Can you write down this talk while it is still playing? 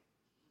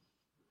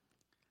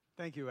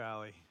Thank you,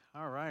 Allie.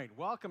 All right,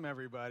 welcome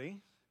everybody.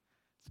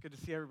 It's good to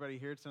see everybody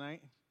here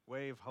tonight.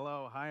 Wave,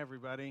 hello, hi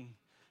everybody.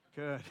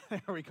 Good,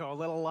 there we go, a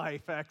little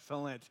life,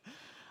 excellent.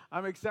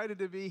 I'm excited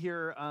to be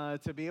here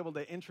to be able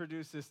to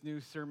introduce this new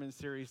sermon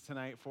series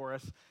tonight for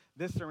us.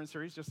 This sermon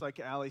series, just like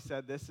Allie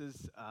said, this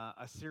is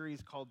a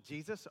series called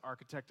Jesus,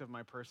 Architect of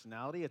My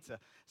Personality. It's a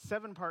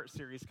 7-part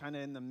series, kind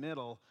of in the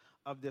middle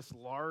of this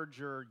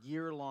larger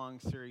year-long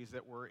series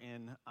that we're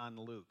in on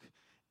Luke.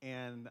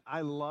 And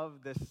I love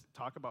this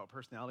talk about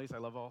personalities. I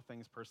love all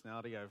things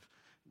personality. I've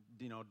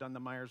done the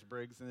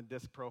Myers-Briggs and the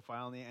DISC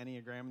profile and the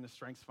Enneagram and the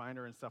Strengths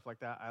Finder and stuff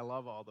like that. I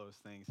love all those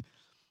things.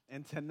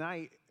 And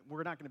tonight,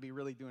 we're not going to be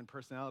really doing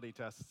personality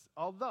tests,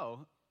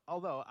 although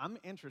I'm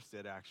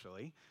interested,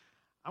 actually.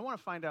 I want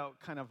to find out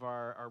kind of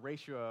our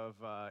ratio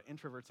of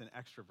introverts and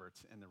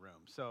extroverts in the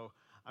room. So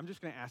I'm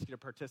just going to ask you to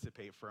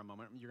participate for a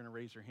moment. You're going to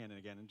raise your hand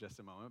again in just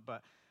a moment.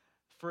 But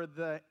for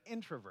the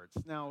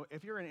introverts, now,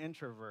 if you're an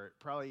introvert,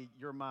 probably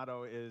your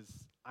motto is,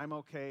 I'm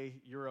okay,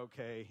 you're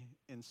okay,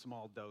 in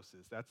small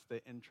doses. That's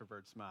the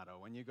introvert's motto.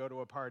 When you go to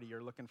a party,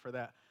 you're looking for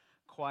that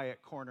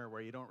quiet corner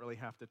where you don't really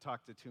have to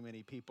talk to too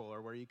many people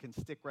or where you can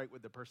stick right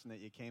with the person that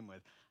you came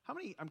with.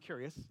 I'm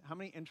curious, how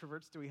many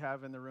introverts do we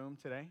have in the room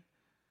today?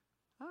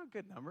 Oh,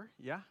 good number,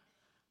 yeah.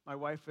 My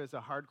wife is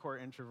a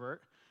hardcore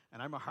introvert,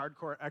 and I'm a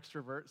hardcore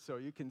extrovert, so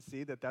you can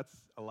see that that's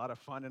a lot of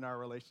fun in our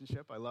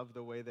relationship. I love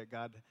the way that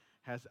God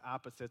has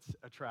opposites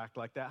attract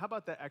like that. How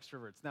about the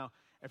extroverts? Now,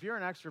 if you're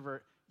an extrovert,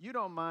 you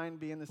don't mind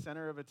being the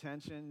center of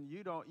attention.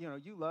 You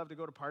love to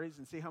go to parties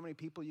and see how many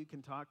people you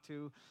can talk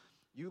to.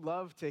 You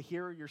love to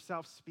hear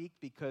yourself speak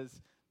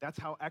because that's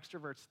how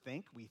extroverts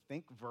think. We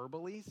think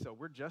verbally, so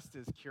we're just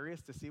as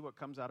curious to see what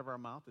comes out of our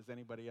mouth as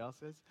anybody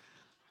else is.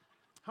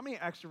 How many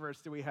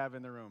extroverts do we have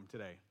in the room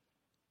today?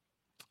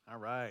 All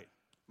right,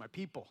 my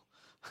people.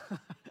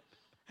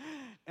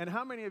 And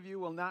how many of you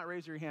will not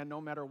raise your hand no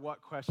matter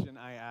what question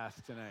I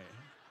ask tonight?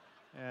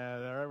 Yeah,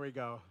 there we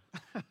go.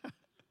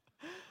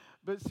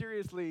 But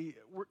seriously,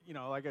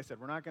 like I said,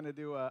 we're not going to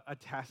do a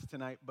test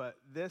tonight, but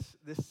this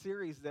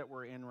series that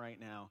we're in right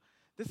now,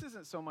 this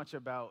isn't so much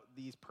about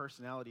these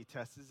personality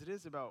tests as it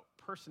is about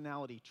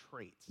personality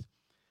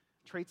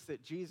traits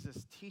that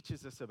Jesus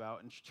teaches us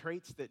about and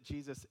traits that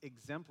Jesus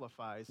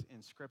exemplifies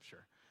in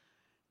Scripture.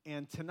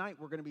 And tonight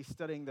we're going to be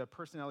studying the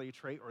personality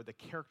trait or the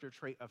character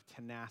trait of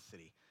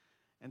tenacity.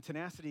 And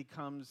tenacity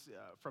comes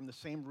from the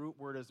same root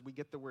word as we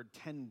get the word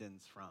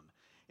tendons from.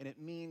 And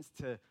it means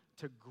to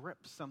grip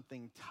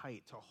something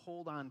tight, to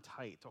hold on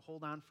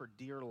for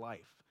dear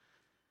life.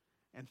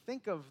 And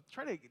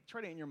try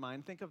to in your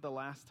mind, think of the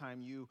last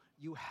time you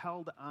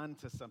held on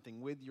to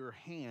something with your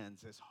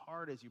hands as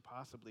hard as you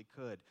possibly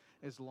could,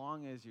 as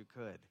long as you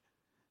could.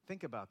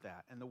 Think about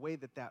that and the way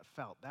that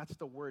felt. That's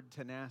the word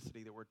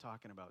tenacity that we're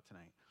talking about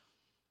tonight.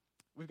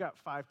 We've got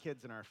 5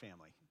 kids in our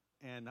family.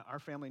 And our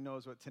family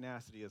knows what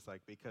tenacity is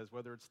like because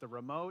whether it's the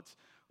remote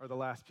or the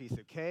last piece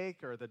of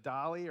cake or the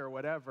dolly or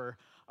whatever,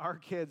 our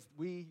kids,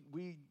 we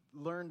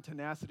learn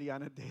tenacity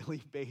on a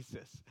daily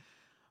basis.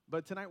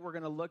 But tonight we're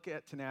going to look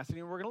at tenacity,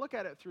 and we're going to look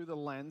at it through the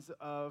lens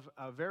of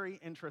a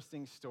very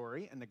interesting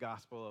story in the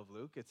Gospel of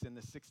Luke. It's in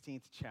the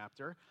 16th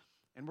chapter,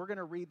 and we're going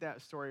to read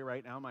that story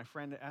right now. My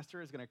friend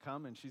Esther is going to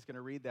come, and she's going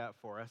to read that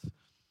for us.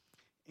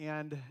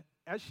 And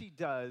as she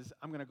does,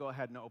 I'm going to go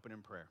ahead and open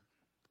in prayer.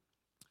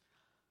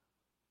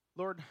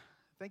 Lord,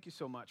 thank you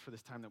so much for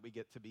this time that we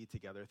get to be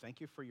together.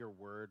 Thank you for your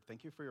word.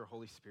 Thank you for your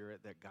Holy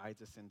Spirit that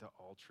guides us into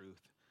all truth.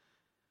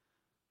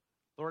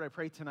 Lord, I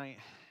pray tonight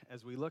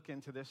as we look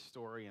into this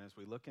story and as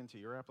we look into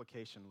your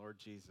application, Lord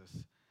Jesus,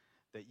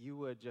 that you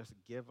would just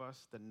give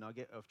us the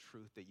nugget of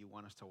truth that you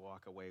want us to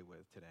walk away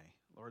with today.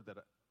 Lord, that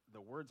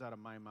the words out of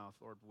my mouth,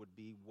 Lord, would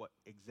be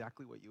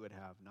exactly what you would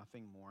have,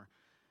 nothing more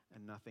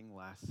and nothing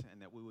less,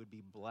 and that we would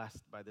be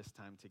blessed by this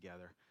time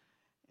together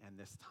and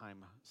this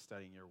time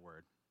studying your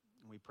word.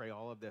 And we pray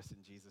all of this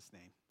in Jesus'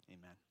 name.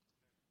 Amen.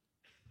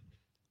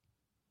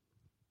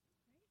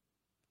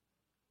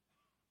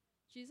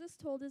 Jesus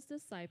told his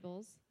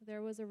disciples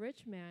there was a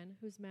rich man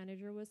whose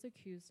manager was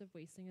accused of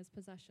wasting his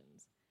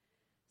possessions.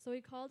 So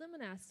he called him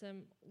and asked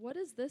him, "What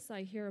is this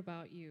I hear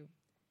about you?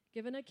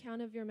 Give an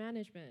account of your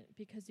management,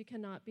 because you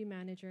cannot be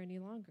manager any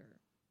longer."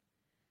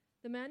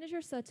 The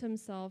manager said to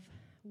himself,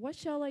 "What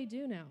shall I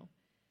do now?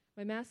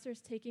 My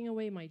master's taking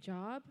away my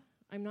job.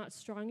 I'm not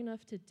strong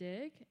enough to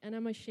dig, and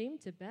I'm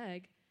ashamed to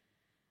beg.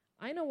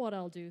 I know what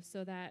I'll do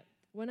so that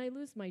when I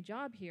lose my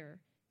job here,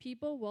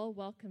 people will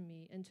welcome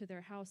me into their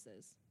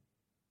houses."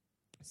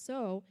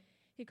 So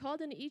he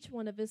called in each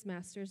one of his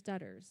master's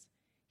debtors.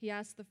 He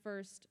asked the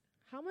first,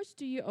 "How much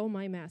do you owe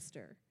my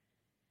master?"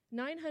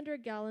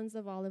 900 gallons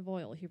of olive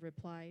oil, he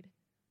replied.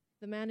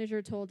 The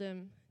manager told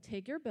him,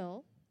 "Take your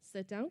bill,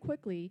 sit down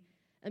quickly,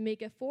 and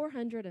make it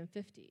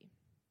 450.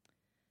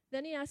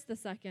 Then he asked the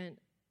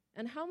second,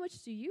 "And how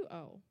much do you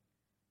owe?"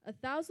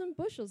 1,000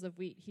 bushels of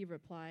wheat, he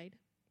replied.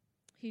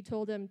 He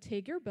told him,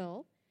 "Take your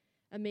bill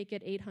and make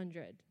it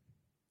 800.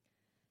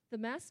 The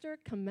master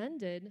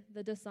commended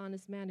the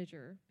dishonest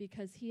manager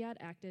because he had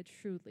acted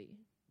shrewdly.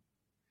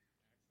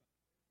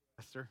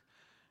 Esther.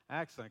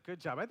 Excellent. Good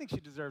job. I think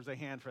she deserves a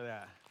hand for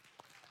that.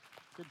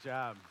 Good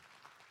job.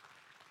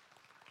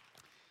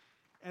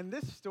 And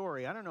this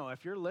story, I don't know,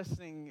 if you're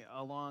listening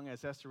along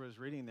as Esther was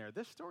reading there,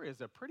 this story is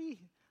a pretty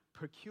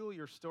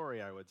peculiar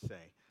story, I would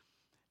say.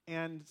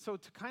 And so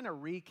to kind of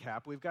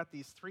recap, we've got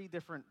these three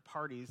different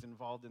parties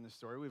involved in the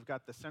story. We've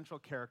got the central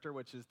character,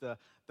 which is the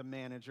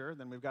manager.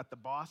 Then we've got the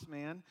boss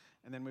man.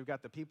 And then we've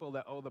got the people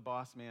that owe the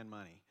boss man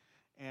money.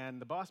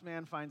 And the boss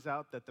man finds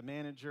out that the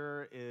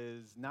manager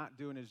is not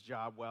doing his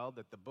job well,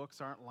 that the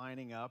books aren't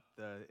lining up,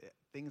 the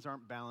things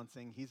aren't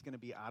balancing. He's going to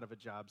be out of a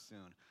job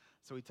soon.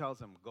 So he tells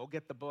him, go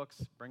get the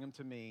books, bring them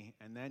to me,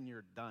 and then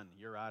you're done.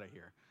 You're out of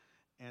here.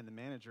 And the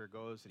manager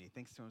goes and he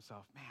thinks to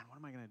himself, man, what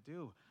am I going to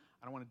do?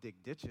 I don't want to dig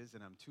ditches,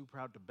 and I'm too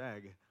proud to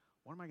beg.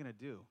 What am I going to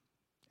do?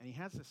 And he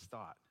has this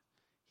thought.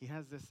 He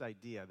has this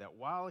idea that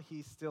while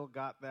he's still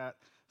got that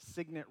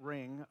signet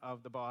ring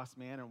of the boss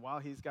man, and while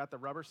he's got the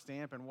rubber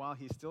stamp, and while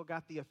he's still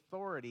got the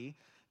authority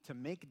to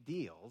make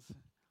deals,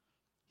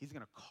 he's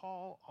going to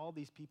call all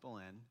these people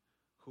in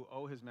who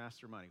owe his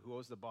master money, who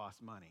owes the boss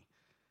money.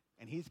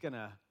 And he's going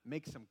to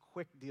make some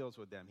quick deals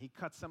with them. He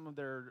cuts some of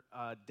their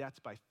debts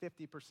by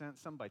 50%,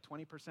 some by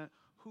 20%.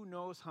 Who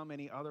knows how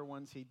many other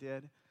ones he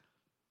did?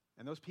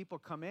 And those people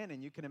come in,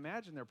 and you can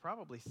imagine they're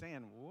probably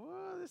saying,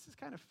 whoa, this is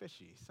kind of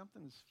fishy.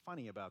 Something's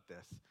funny about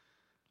this.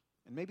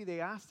 And maybe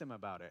they asked him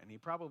about it, and he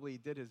probably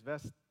did his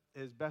best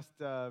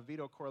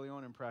Vito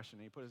Corleone impression.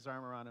 He put his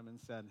arm around him and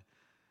said,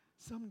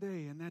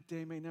 someday, and that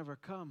day may never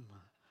come,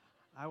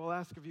 I will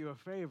ask of you a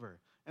favor.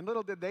 And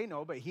little did they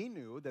know, but he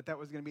knew that that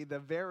was going to be the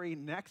very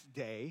next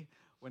day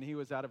when he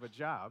was out of a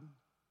job.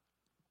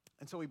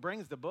 And so he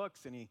brings the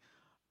books, and he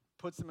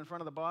puts them in front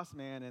of the boss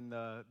man, and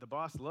the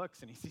boss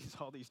looks, and he sees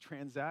all these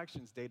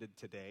transactions dated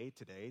today,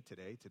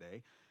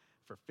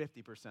 for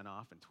 50%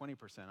 off and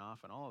 20% off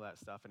and all of that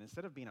stuff. And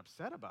instead of being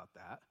upset about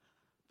that,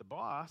 the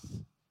boss,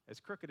 as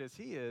crooked as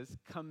he is,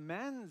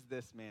 commends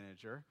this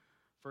manager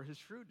for his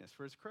shrewdness,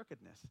 for his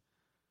crookedness.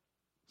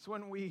 So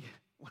when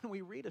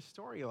we read a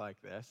story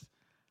like this,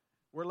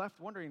 we're left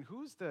wondering,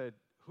 who's the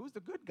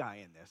good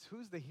guy in this?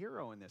 Who's the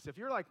hero in this? If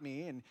you're like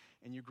me and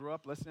you grew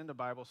up listening to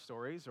Bible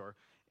stories,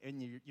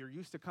 and you're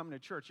used to coming to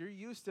church, you're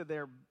used to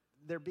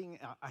there being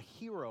a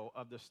hero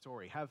of the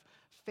story. Have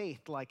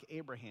faith like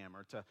Abraham,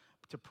 or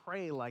to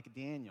pray like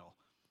Daniel,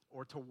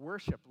 or to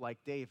worship like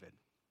David.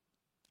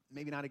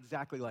 Maybe not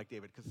exactly like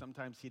David, because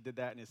sometimes he did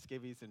that in his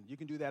skivvies, and you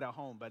can do that at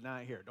home, but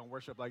not here. Don't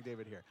worship like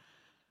David here.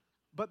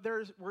 But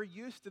we're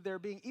used to there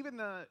being, even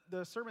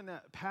the sermon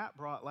that Pat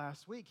brought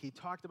last week, he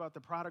talked about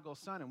the prodigal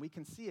son, and we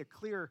can see a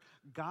clear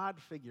God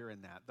figure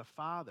in that, the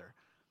Father.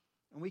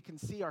 And we can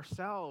see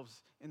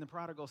ourselves in the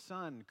prodigal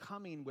son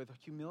coming with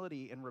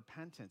humility and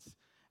repentance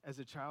as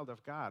a child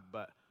of God.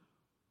 But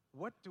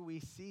what do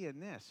we see in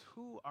this?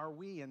 Who are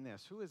we in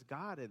this? Who is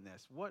God in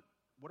this? What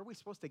are we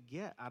supposed to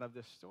get out of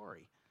this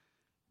story?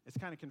 It's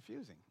kind of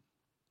confusing,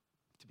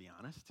 to be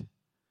honest.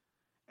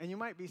 And you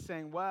might be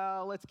saying,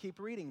 well, let's keep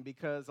reading,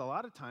 because a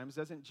lot of times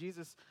doesn't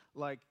Jesus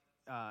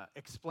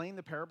explain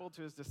the parable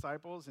to his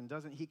disciples, and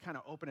doesn't he kind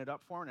of open it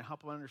up for them and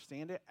help them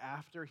understand it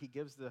after he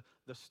gives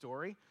the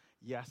story?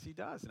 Yes, he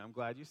does, and I'm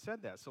glad you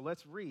said that. So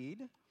let's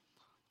read.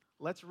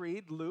 Let's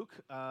read Luke,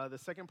 the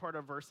second part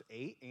of verse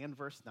 8 and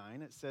verse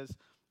 9. It says,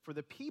 for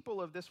the people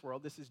of this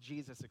world, this is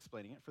Jesus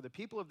explaining it, for the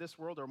people of this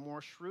world are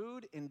more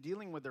shrewd in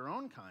dealing with their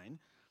own kind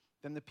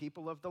than the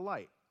people of the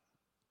light.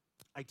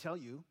 I tell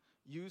you,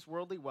 use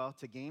worldly wealth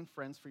to gain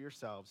friends for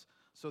yourselves,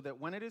 so that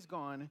when it is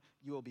gone,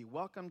 you will be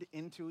welcomed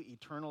into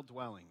eternal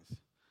dwellings.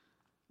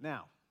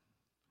 Now,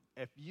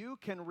 if you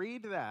can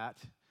read that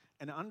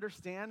and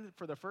understand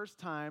for the first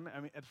time,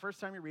 at the first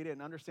time you read it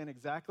and understand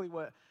exactly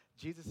what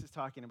Jesus is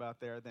talking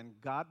about there, then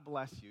God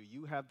bless you.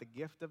 You have the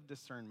gift of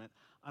discernment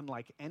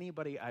unlike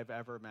anybody I've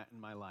ever met in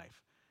my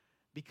life.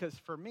 Because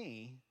for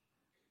me,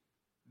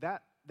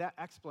 that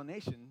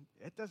explanation,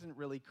 it doesn't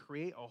really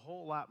create a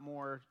whole lot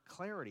more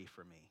clarity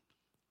for me.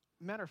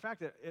 Matter of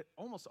fact, it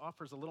almost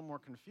offers a little more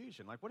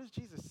confusion. Like, what is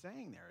Jesus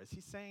saying there? Is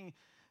he saying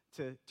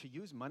to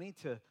use money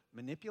to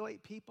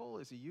manipulate people?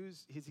 Is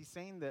he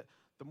saying that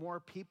the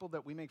more people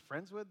that we make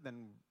friends with,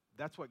 then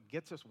that's what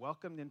gets us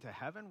welcomed into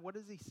heaven? What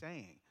is he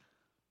saying?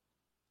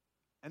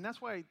 And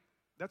that's why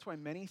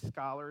many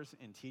scholars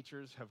and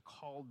teachers have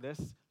called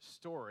this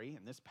story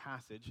and this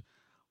passage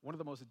one of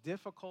the most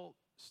difficult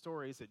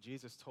stories that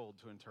Jesus told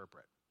to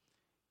interpret.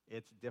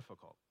 It's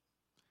difficult.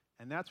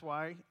 And that's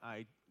why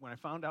when I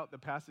found out the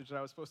passage that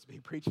I was supposed to be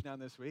preaching on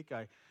this week,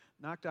 I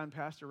knocked on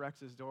Pastor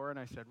Rex's door and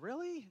I said,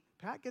 really?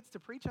 Pat gets to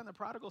preach on the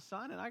prodigal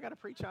son and I got to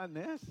preach on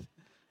this?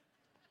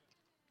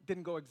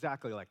 Didn't go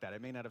exactly like that. I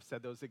may not have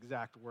said those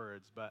exact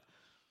words, but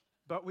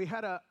we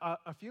had a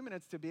few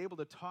minutes to be able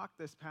to talk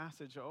this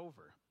passage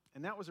over.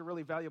 And that was a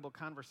really valuable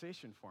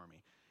conversation for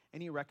me.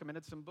 And he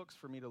recommended some books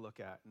for me to look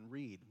at and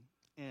read.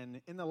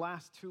 And in the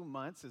last 2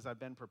 months, as I've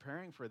been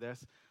preparing for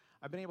this,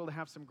 I've been able to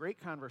have some great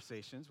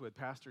conversations with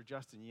Pastor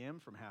Justin Yim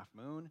from Half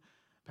Moon,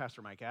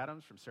 Pastor Mike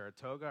Adams from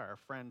Saratoga, our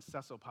friend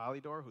Cecil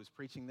Polydor, who's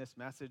preaching this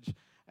message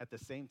at the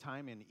same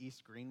time in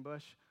East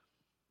Greenbush.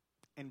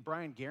 And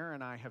Brian Guerra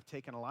and I have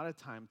taken a lot of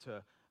time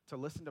to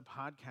listen to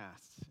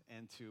podcasts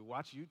and to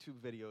watch YouTube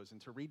videos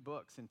and to read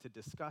books and to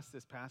discuss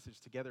this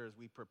passage together as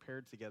we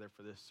prepared together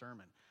for this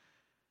sermon.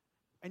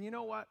 And you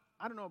know what?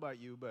 I don't know about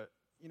you, but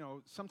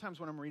sometimes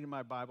when I'm reading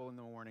my Bible in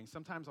the morning,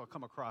 sometimes I'll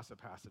come across a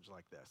passage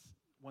like this,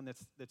 one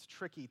that's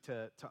tricky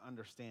to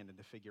understand and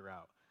to figure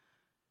out.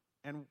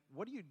 And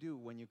what do you do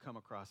when you come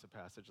across a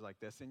passage like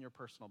this in your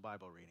personal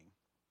Bible reading?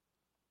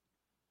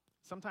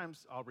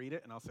 Sometimes I'll read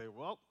it and I'll say,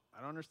 well, I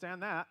don't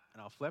understand that,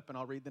 and I'll flip and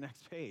I'll read the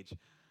next page.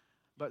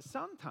 But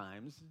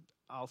sometimes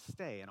I'll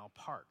stay and I'll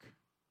park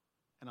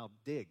and I'll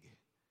dig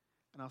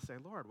and I'll say,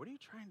 Lord, what are you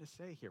trying to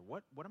say here?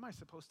 What am I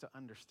supposed to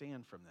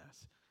understand from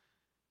this?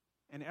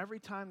 And every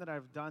time that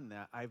I've done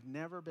that, I've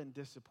never been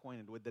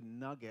disappointed with the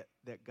nugget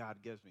that God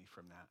gives me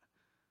from that.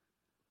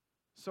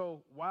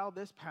 So while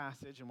this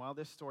passage and while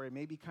this story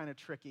may be kind of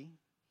tricky,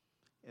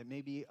 it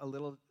may be a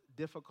little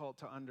difficult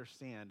to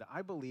understand,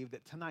 I believe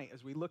that tonight,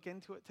 as we look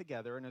into it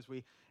together and as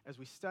we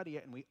study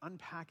it and we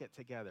unpack it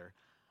together,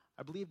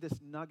 I believe this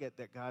nugget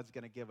that God's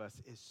going to give us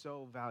is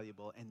so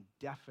valuable and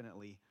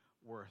definitely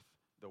worth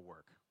the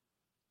work.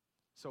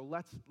 So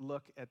let's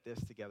look at this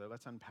together.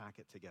 Let's unpack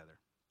it together.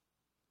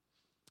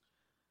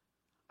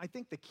 I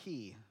think the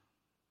key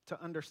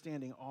to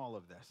understanding all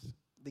of this,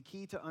 the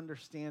key to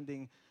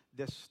understanding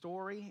this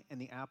story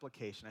and the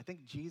application, I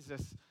think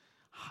Jesus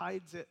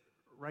hides it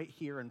right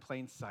here in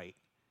plain sight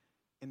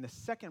in the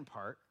second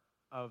part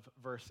of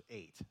verse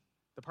 8,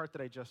 the part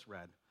that I just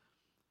read.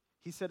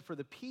 He said, for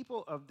the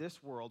people of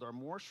this world are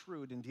more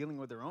shrewd in dealing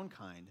with their own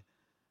kind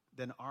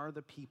than are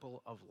the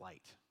people of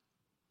light.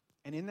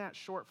 And in that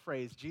short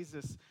phrase,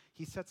 Jesus,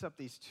 he sets up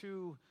these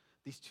two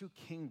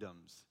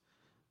kingdoms,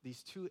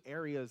 these two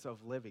areas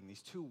of living,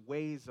 these two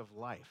ways of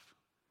life.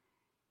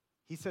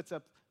 He sets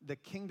up the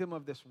kingdom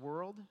of this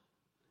world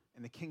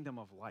and the kingdom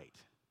of light.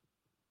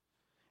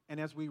 And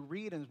as we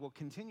read, and we'll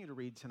continue to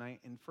read tonight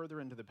and further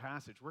into the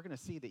passage, we're going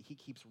to see that he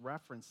keeps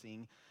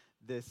referencing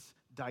this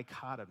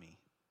dichotomy,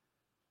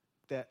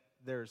 that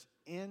there's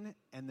in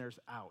and there's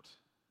out.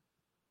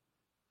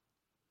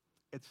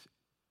 It's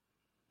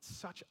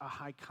such a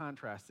high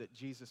contrast that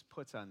Jesus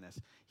puts on this.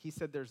 He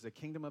said there's the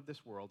kingdom of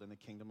this world and the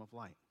kingdom of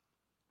light.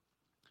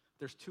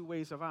 There's two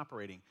ways of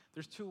operating.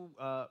 There's two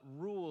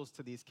rules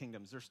to these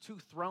kingdoms. There's two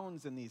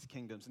thrones in these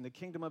kingdoms. In the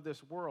kingdom of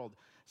this world,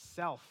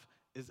 self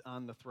is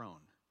on the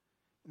throne.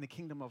 In the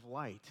kingdom of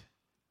light,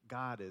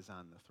 God is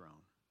on the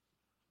throne.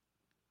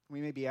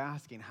 We may be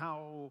asking,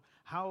 how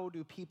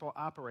do people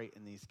operate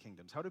in these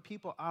kingdoms? How do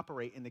people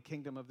operate in the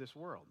kingdom of this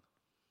world?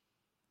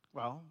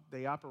 Well,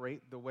 they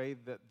operate the way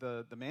that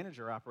the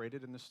manager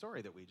operated in the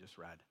story that we just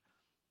read.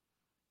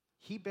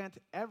 He bent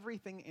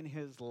everything in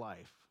his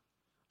life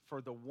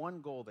for the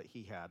one goal that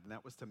he had, and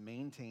that was to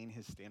maintain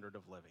his standard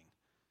of living,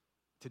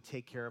 to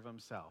take care of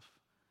himself,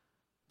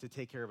 to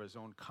take care of his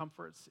own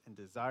comforts and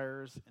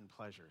desires and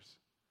pleasures.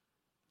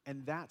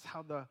 And that's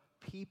how the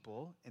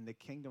people in the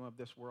kingdom of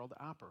this world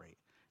operate.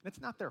 And it's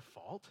not their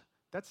fault.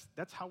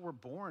 That's how we're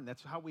born.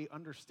 That's how we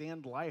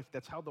understand life.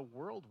 That's how the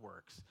world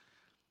works.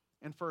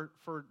 And for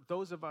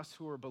those of us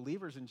who are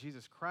believers in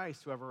Jesus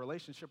Christ, who have a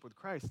relationship with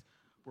Christ,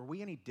 were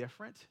we any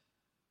different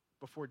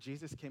before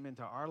Jesus came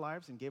into our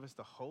lives and gave us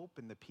the hope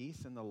and the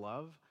peace and the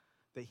love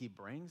that he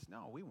brings?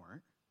 No, we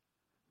weren't.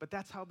 But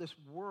that's how this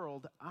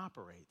world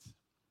operates.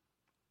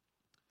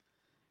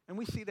 And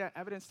we see that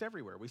evidenced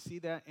everywhere. We see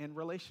that in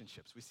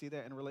relationships. We see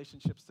that in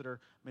relationships that are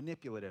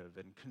manipulative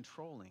and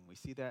controlling. We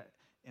see that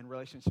in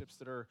relationships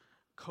that are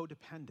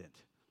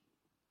codependent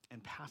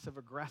and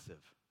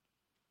passive-aggressive.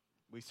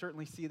 We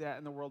certainly see that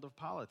in the world of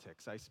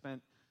politics. I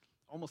spent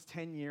almost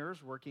 10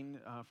 years working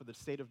for the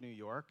state of New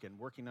York and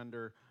working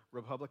under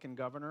Republican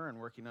governor and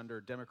working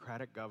under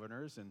Democratic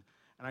governors. And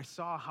I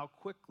saw how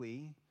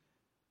quickly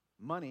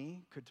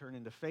money could turn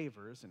into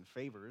favors and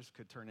favors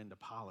could turn into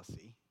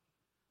policy.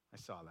 I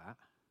saw that.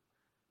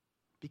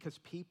 Because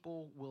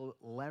people will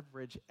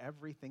leverage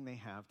everything they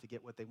have to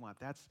get what they want.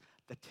 That's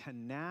the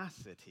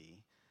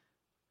tenacity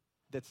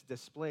that's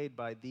displayed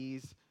by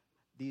these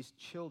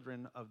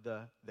children of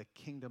the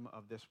kingdom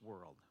of this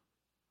world.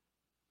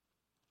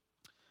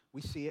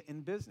 We see it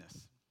in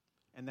business.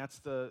 And that's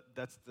the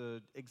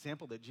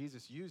example that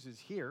Jesus uses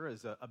here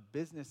as a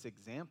business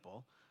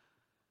example.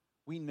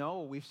 We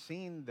know, we've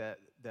seen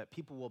that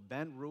people will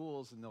bend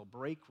rules and they'll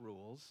break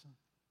rules.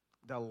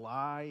 They'll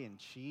lie and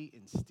cheat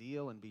and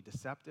steal and be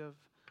deceptive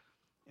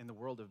in the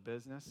world of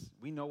business.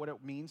 We know what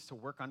it means to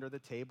work under the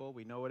table.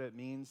 We know what it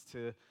means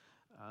to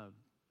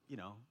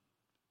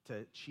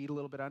cheat a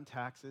little bit on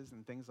taxes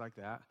and things like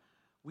that.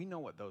 We know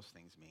what those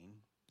things mean.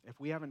 If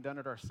we haven't done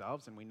it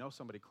ourselves and we know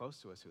somebody close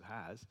to us who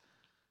has,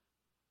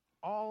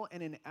 all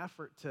in an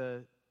effort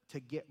to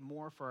get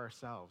more for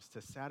ourselves,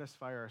 to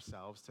satisfy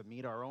ourselves, to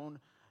meet our own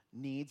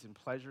needs and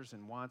pleasures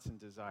and wants and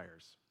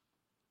desires.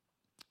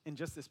 In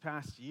just this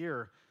past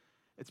year,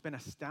 it's been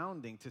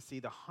astounding to see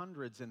the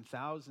hundreds and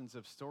thousands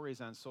of stories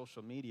on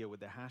social media with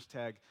the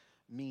hashtag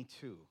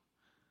 #MeToo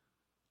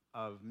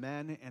of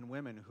men and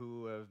women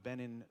who have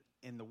been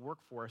in the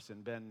workforce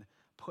and been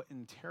put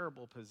in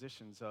terrible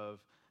positions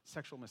of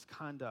sexual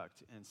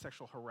misconduct and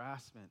sexual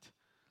harassment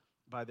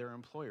by their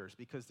employers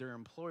because their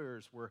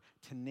employers were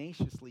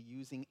tenaciously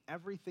using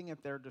everything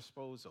at their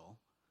disposal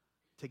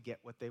to get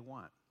what they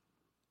want.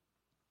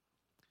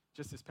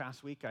 Just this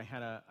past week, I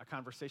had a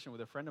conversation with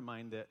a friend of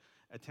mine that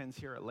attends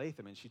here at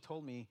Latham, and she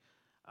told me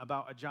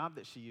about a job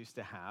that she used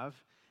to have,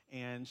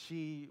 and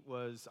she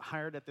was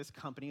hired at this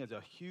company. It's a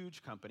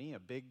huge company, a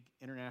big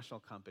international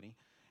company,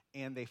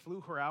 and they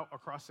flew her out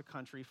across the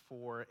country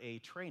for a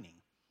training.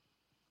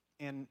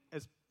 And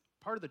as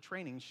part of the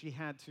training, she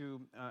had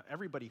to,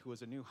 everybody who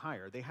was a new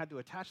hire, they had to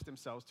attach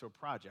themselves to a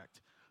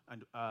project.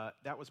 And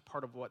that was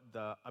part of what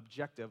the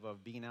objective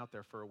of being out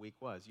there for a week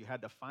was. You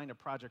had to find a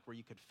project where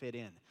you could fit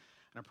in,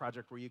 and a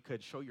project where you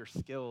could show your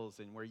skills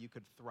and where you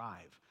could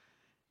thrive.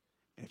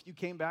 And if you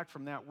came back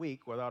from that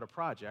week without a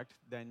project,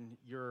 then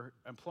your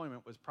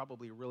employment was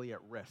probably really at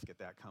risk at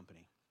that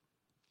company.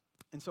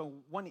 And so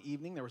one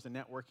evening, there was a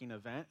networking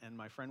event, and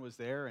my friend was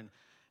there,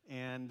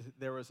 and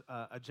there was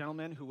a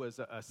gentleman who was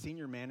a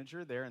senior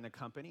manager there in the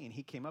company, and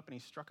he came up and he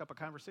struck up a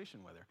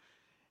conversation with her.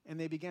 And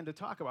they began to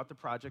talk about the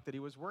project that he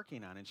was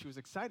working on, and she was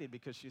excited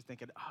because she was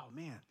thinking, oh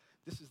man,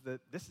 this is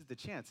the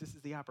chance, this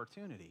is the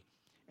opportunity.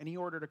 And he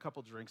ordered a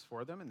couple drinks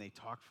for them, and they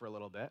talked for a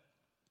little bit.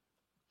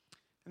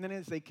 And then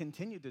as they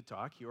continued to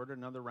talk, he ordered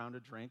another round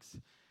of drinks,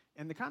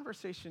 and the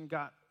conversation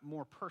got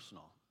more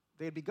personal.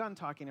 They had begun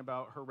talking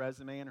about her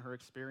resume and her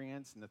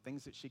experience and the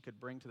things that she could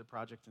bring to the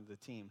project and the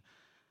team.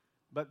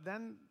 But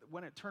then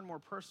when it turned more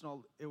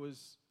personal, it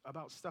was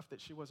about stuff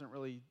that she wasn't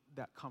really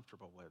that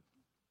comfortable with.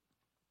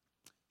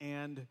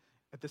 And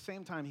at the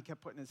same time, he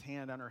kept putting his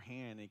hand on her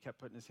hand, and he kept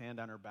putting his hand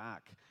on her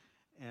back.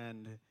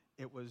 And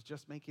it was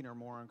just making her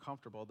more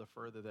uncomfortable the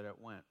further that it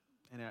went.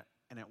 And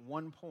at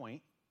one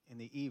point in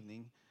the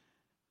evening,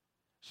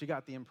 she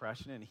got the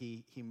impression, and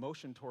he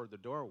motioned toward the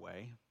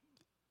doorway,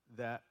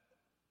 that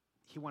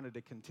he wanted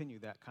to continue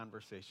that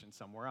conversation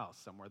somewhere else,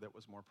 somewhere that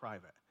was more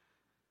private.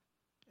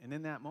 And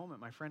in that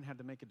moment, my friend had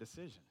to make a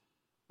decision.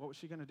 What was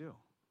she going to do?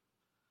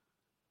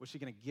 Was she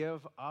going to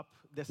give up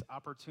this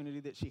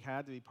opportunity that she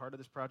had to be part of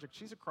this project?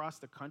 She's across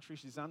the country.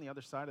 She's on the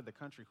other side of the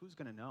country. Who's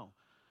going to know?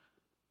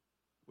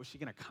 Was she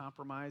going to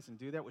compromise and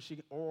do that?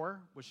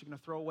 Or was she going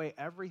to throw away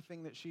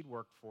everything that she'd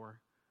worked for,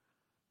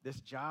 this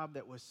job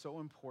that was so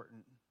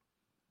important?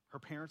 Her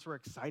parents were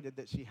excited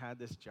that she had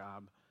this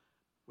job.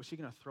 Was she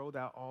going to throw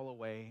that all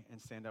away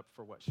and stand up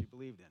for what she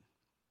believed in?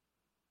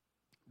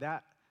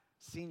 That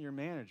senior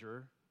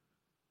manager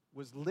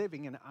was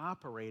living and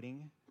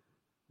operating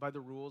by the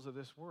rules of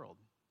this world.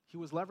 He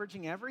was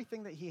leveraging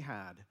everything that he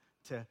had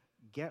to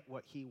get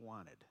what he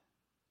wanted.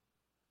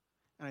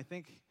 And I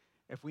think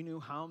if we knew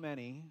how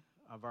many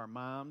of our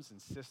moms and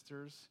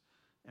sisters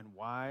and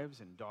wives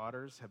and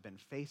daughters have been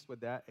faced with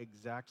that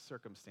exact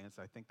circumstance,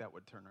 I think that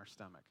would turn our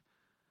stomach.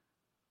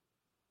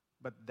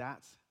 But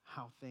that's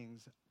how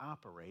things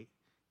operate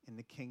in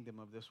the kingdom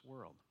of this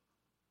world.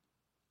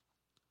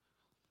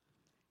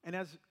 And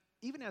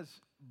even as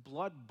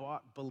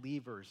blood-bought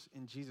believers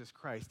in Jesus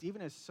Christ,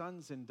 even as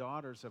sons and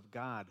daughters of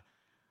God,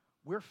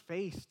 we're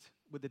faced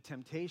with the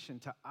temptation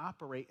to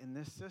operate in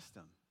this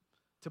system,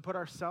 to put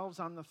ourselves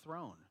on the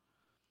throne.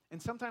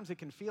 And sometimes it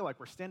can feel like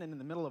we're standing in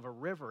the middle of a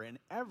river and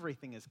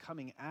everything is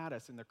coming at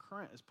us and the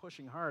current is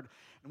pushing hard,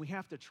 and we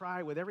have to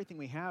try with everything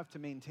we have to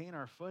maintain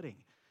our footing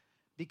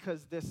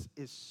because this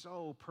is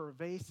so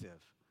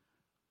pervasive.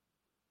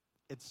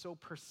 It's so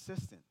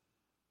persistent,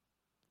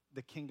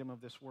 the kingdom of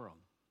this world.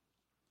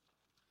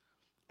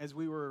 As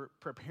we were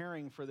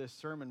preparing for this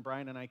sermon,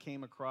 Brian and I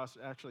came across,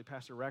 actually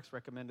Pastor Rex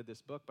recommended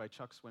this book by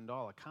Chuck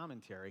Swindoll, a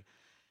commentary.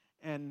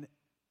 And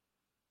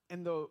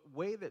the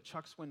way that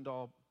Chuck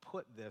Swindoll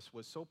put this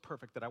was so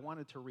perfect that I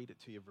wanted to read it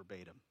to you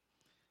verbatim.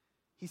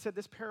 He said,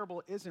 this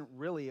parable isn't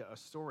really a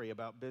story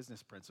about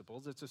business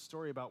principles. It's a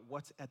story about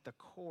what's at the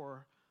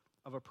core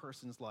of a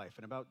person's life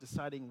and about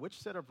deciding which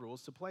set of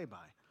rules to play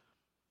by.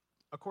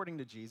 According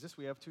to Jesus,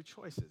 we have two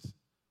choices: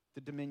 the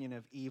dominion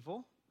of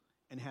evil,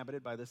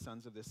 inhabited by the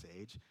sons of this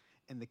age,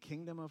 and the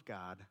kingdom of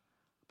God,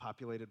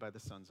 populated by the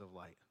sons of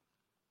light.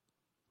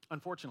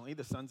 Unfortunately,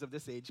 the sons of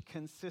this age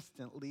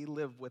consistently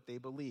live what they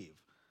believe,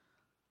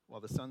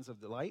 while the sons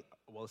of light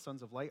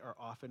are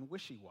often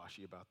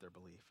wishy-washy about their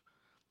belief.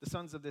 The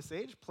sons of this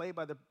age play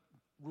by the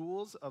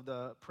rules of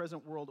the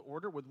present world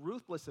order with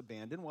ruthless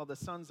abandon, while the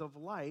sons of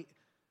light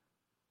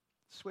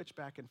switch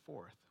back and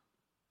forth.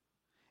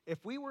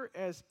 If we were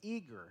as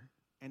eager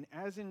and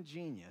as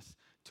ingenious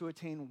to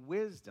attain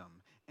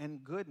wisdom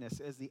and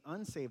goodness as the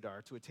unsaved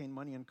are to attain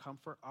money and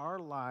comfort, our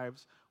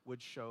lives would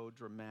show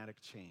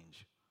dramatic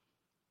change.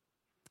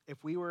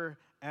 If we were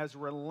as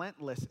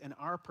relentless in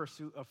our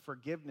pursuit of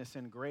forgiveness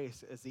and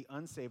grace as the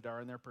unsaved are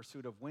in their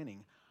pursuit of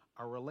winning,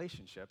 our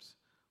relationships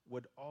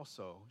would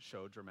also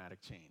show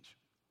dramatic change.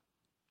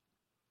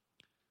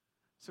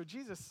 So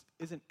Jesus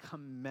isn't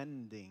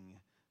commending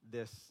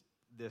this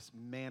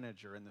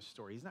manager in the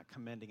story. He's not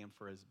commending him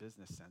for his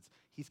business sense.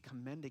 He's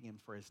commending him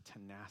for his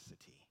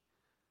tenacity,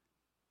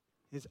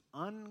 his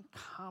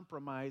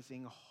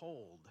uncompromising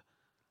hold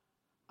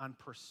on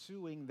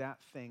pursuing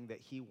that thing that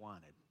he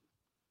wanted.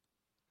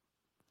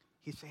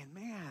 he's saying,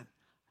 man,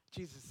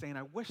 Jesus is saying,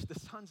 I wish the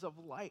sons of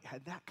light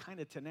had that kind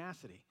of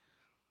tenacity.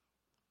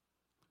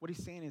 What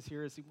he's saying is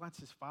here is he wants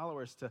his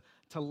followers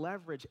to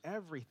leverage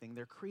everything,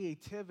 their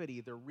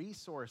creativity, their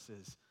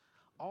resources,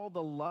 all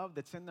the love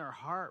that's in their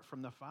heart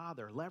from the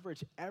Father.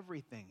 Leverage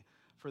everything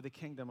for the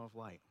kingdom of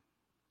light.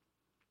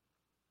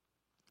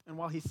 And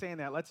while he's saying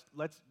that,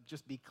 let's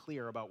just be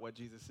clear about what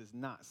Jesus is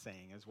not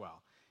saying as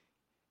well.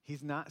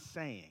 He's not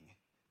saying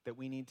that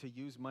we need to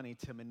use money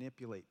to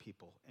manipulate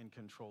people and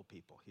control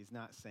people. He's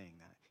not saying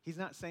that. He's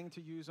not saying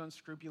to use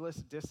unscrupulous,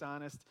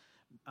 dishonest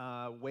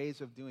ways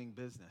of doing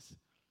business.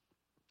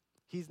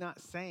 He's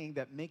not saying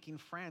that making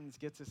friends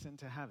gets us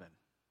into heaven.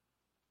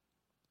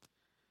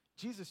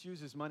 Jesus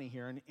uses money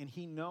here, and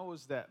he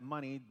knows that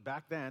money,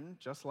 back then,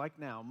 just like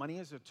now, money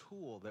is a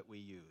tool that we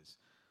use.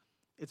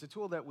 It's a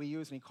tool that we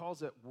use, and he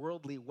calls it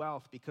worldly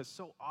wealth because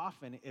so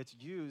often it's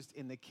used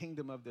in the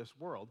kingdom of this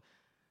world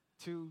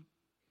to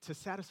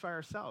satisfy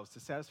ourselves,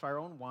 to satisfy our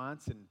own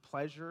wants and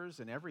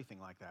pleasures and everything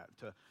like that,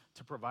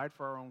 to provide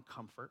for our own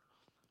comfort.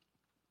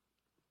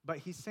 But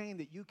he's saying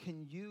that you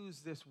can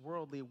use this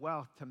worldly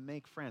wealth to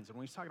make friends. And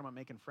when he's talking about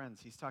making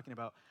friends, he's talking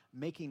about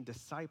making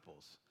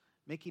disciples,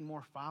 making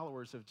more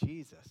followers of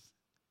Jesus,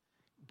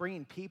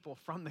 bringing people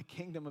from the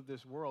kingdom of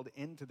this world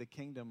into the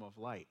kingdom of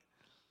light.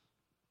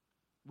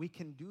 We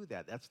can do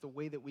that. That's the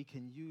way that we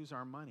can use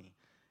our money.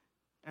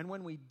 And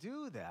when we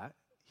do that,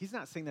 he's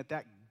not saying that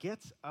that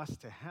gets us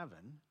to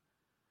heaven,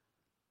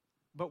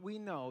 but we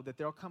know that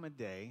there'll come a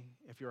day,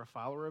 if you're a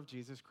follower of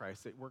Jesus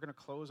Christ, that we're going to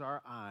close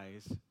our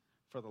eyes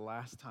for the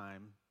last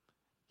time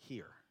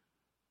here.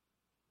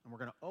 And we're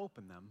going to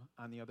open them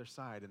on the other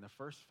side. And the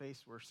first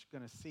face we're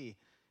going to see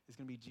is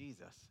going to be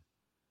Jesus.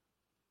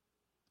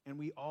 And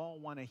we all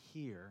want to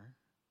hear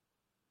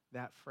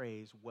that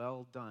phrase,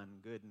 well done,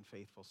 good and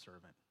faithful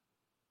servant.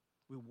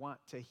 We want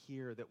to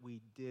hear that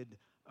we did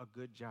a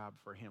good job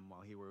for him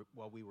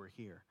while we were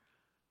here.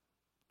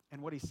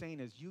 And what he's saying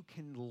is you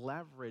can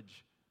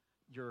leverage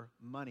your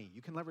money.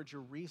 You can leverage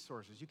your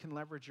resources. You can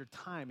leverage your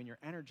time and your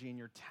energy and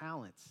your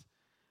talents.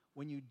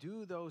 When you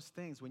do those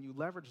things, when you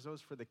leverage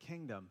those for the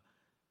kingdom,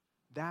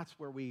 that's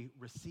where we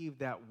receive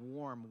that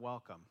warm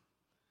welcome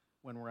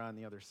when we're on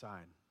the other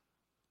side.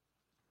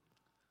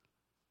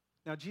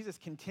 Now, Jesus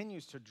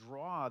continues to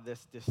draw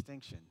this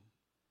distinction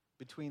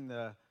between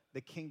the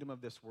kingdom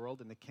of this world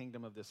and the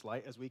kingdom of this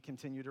light as we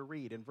continue to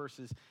read. In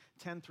verses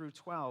 10 through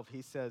 12,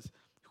 he says,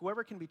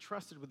 whoever can be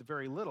trusted with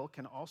very little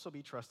can also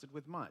be trusted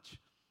with much.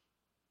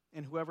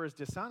 And whoever is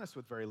dishonest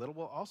with very little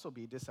will also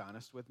be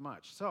dishonest with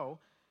much. So,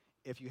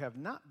 if you have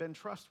not been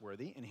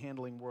trustworthy in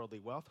handling worldly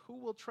wealth, who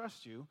will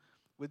trust you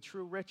with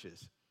true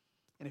riches?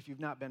 And if you've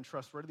not been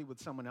trustworthy with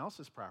someone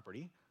else's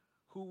property,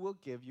 who will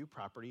give you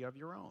property of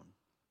your own?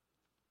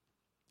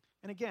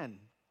 And again,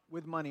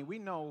 with money, we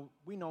know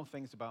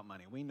things about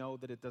money. We know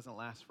that it doesn't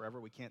last forever.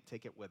 We can't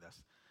take it with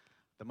us.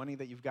 The money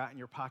that you've got in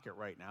your pocket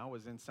right now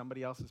was in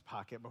somebody else's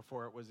pocket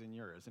before it was in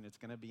yours, and it's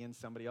going to be in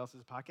somebody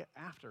else's pocket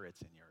after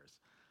it's in yours.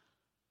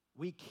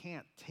 We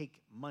can't take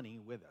money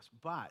with us,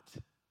 but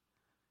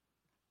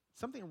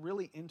something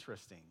really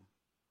interesting,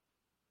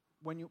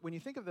 when you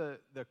think of the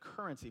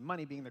currency,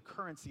 money being the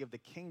currency of the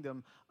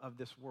kingdom of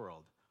this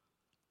world,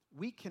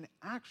 we can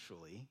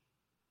actually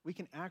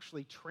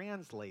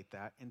translate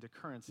that into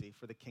currency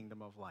for the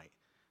kingdom of light.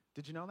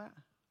 Did you know that?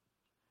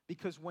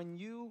 Because when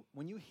you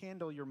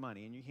handle your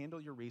money and you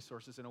handle your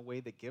resources in a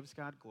way that gives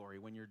God glory,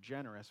 when you're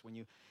generous, when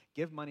you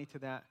give money to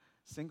that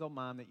single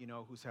mom that you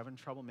know who's having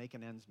trouble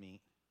making ends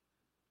meet,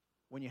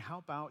 when you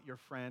help out your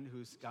friend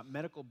who's got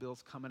medical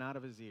bills coming out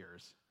of his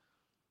ears,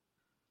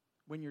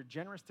 when you're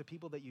generous to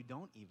people that you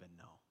don't even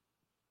know,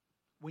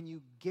 when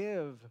you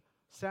give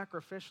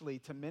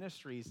sacrificially to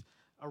ministries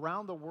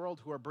around the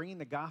world who are bringing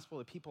the gospel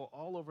to people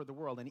all over the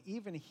world, and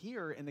even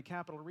here in the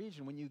capital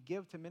region, when you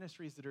give to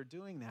ministries that are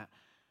doing that,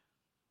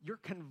 you're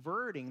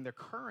converting the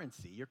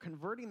currency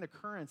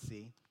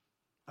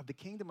of the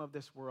kingdom of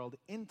this world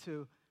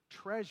into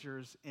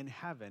treasures in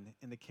heaven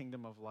in the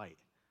kingdom of light,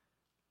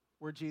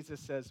 where Jesus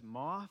says,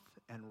 moth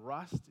and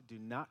rust do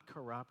not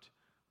corrupt,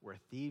 where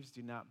thieves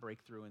do not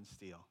break through and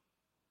steal.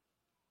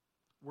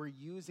 We're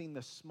using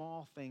the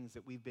small things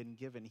that we've been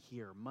given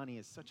here. Money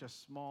is such a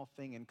small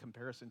thing in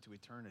comparison to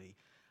eternity,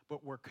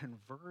 but we're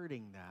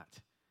converting that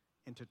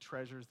into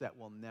treasures that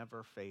will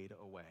never fade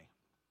away.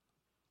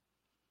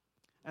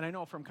 And I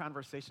know from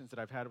conversations that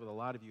I've had with a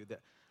lot of you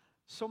that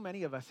so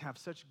many of us have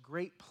such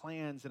great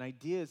plans and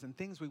ideas and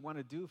things we want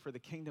to do for the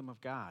kingdom of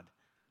God.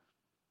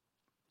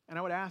 And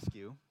I would ask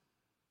you,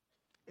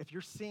 if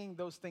you're seeing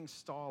those things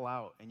stall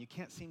out and you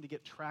can't seem to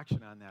get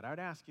traction on that, I would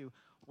ask you,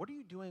 what are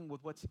you doing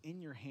with what's in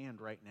your hand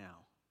right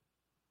now?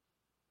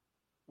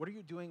 What are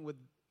you doing with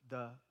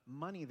the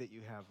money that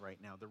you have right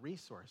now, the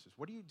resources?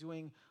 What are you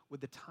doing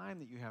with the time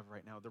that you have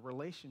right now, the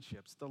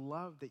relationships, the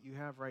love that you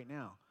have right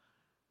now?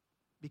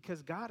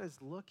 Because God is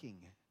looking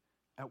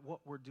at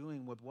what we're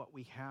doing with what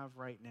we have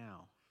right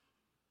now.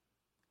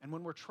 And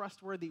when we're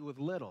trustworthy with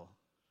little,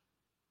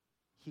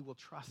 he will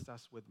trust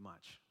us with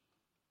much.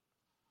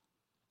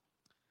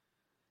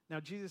 Now,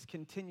 Jesus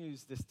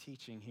continues this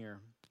teaching here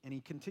And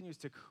he continues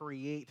to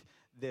create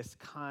this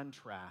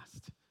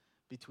contrast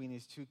between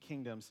these two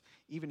kingdoms,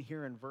 even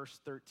here in verse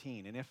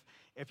 13. And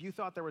if you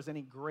thought there was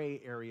any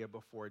gray area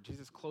before,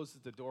 Jesus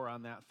closes the door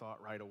on that thought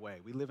right away.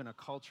 We live in a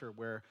culture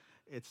where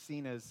it's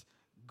seen as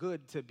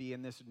good to be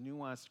in this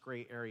nuanced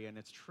gray area, and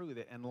it's true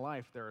that in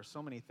life there are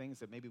so many things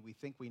that maybe we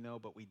think we know,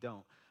 but we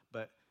don't.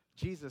 But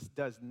Jesus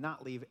does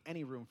not leave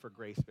any room for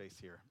gray space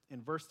here.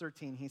 In verse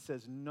 13, he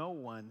says, "No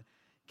one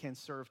can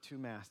serve two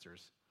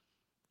masters.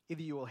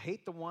 Either you will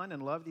hate the one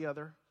and love the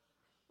other,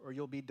 or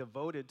you'll be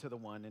devoted to the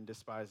one and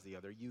despise the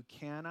other. You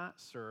cannot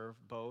serve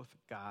both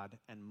God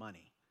and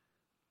money."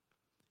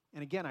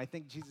 And again, I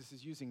think Jesus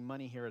is using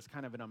money here as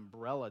kind of an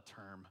umbrella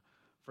term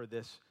for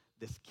this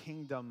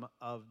kingdom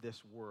of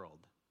this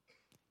world.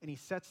 And he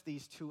sets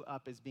these two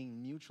up as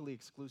being mutually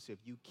exclusive.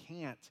 You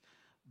can't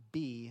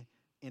be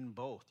in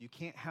both. You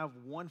can't have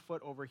one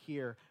foot over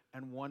here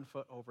and one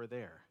foot over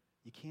there.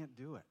 You can't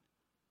do it.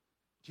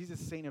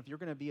 Jesus is saying if you're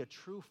going to be a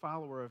true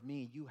follower of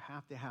me, you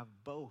have to have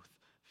both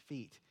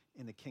feet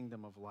in the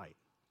kingdom of light.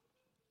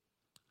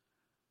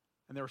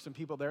 And there were some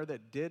people there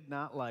that did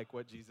not like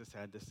what Jesus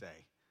had to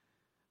say.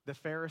 The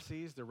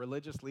Pharisees, the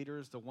religious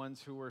leaders, the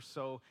ones who were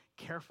so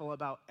careful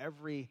about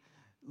every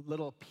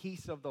little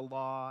piece of the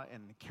law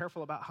and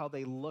careful about how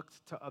they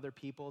looked to other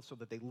people so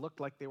that they looked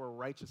like they were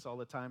righteous all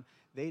the time,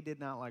 they did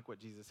not like what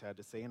Jesus had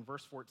to say. In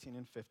verse 14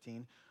 and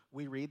 15,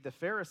 we read, "The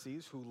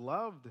Pharisees who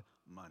loved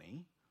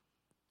money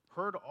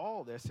heard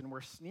all this and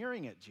were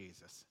sneering at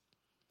Jesus.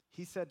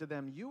 He said to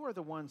them, 'You are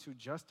the ones who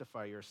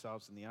justify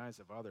yourselves in the eyes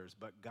of others,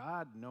 but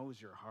God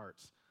knows your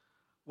hearts.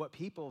 What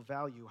people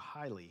value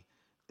highly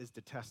is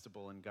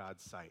detestable in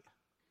God's sight.'"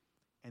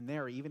 And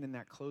there, even in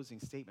that closing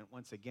statement,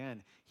 once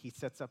again, he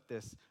sets up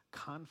this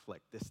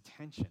conflict, this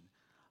tension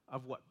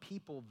of what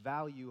people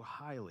value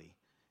highly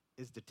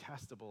is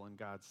detestable in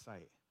God's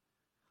sight.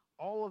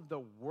 All of the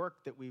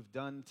work that we've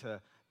done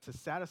to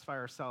satisfy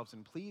ourselves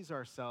and please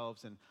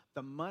ourselves, and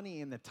the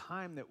money and the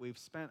time that we've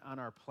spent on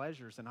our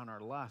pleasures and on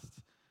our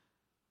lusts,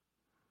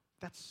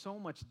 that's so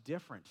much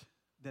different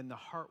than the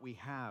heart we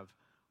have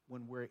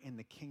when we're in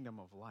the kingdom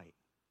of light.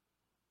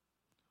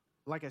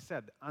 Like I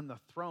said, on the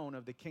throne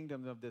of the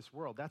kingdom of this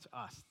world, that's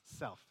us,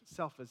 self.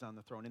 Self is on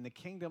the throne. In the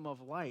kingdom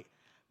of light,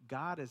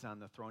 God is on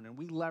the throne, and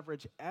we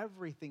leverage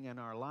everything in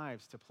our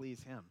lives to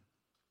please him.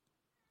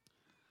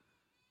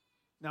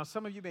 Now,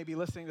 some of you may be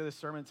listening to this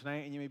sermon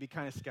tonight, and you may be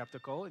kind of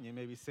skeptical, and you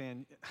may be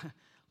saying,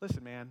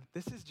 "Listen, man,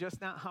 this is just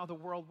not how the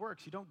world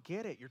works. You don't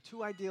get it. You're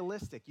too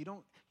idealistic. You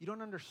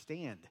don't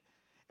understand.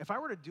 If I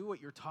were to do what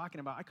you're talking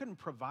about, I couldn't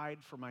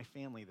provide for my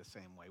family the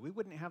same way. We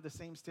wouldn't have the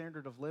same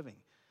standard of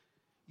living.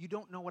 You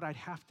don't know what I'd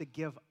have to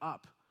give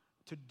up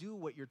to do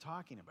what you're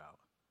talking about."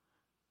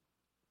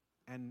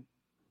 And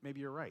maybe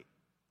you're right.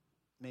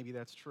 Maybe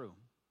that's true.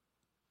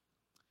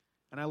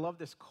 And I love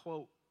this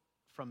quote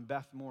from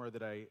Beth Moore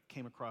that I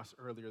came across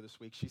earlier this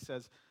week. She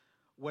says,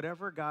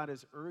 "Whatever God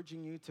is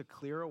urging you to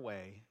clear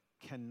away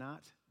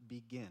cannot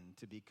begin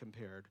to be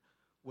compared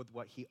with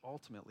what he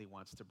ultimately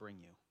wants to bring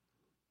you."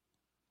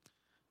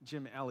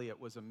 Jim Elliot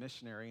was a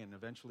missionary and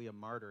eventually a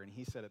martyr, and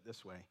he said it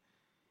this way: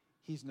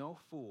 "He's no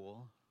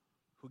fool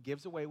who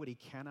gives away what he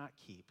cannot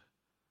keep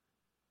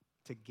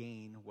to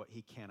gain what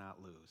he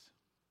cannot lose."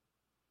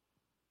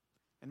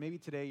 And maybe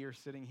today you're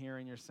sitting here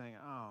and you're saying,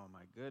 "Oh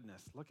my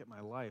goodness, look at my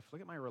life.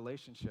 Look at my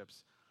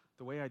relationships,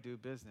 the way I do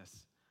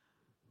business.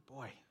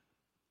 Boy,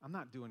 I'm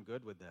not doing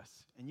good with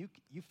this." And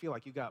you feel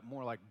like you got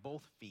more like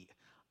both feet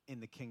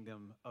in the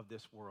kingdom of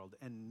this world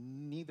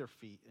and neither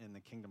feet in the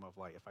kingdom of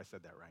light, if I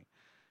said that right.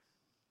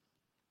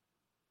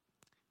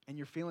 And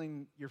you're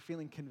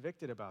feeling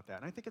convicted about that.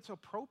 And I think it's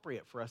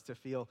appropriate for us to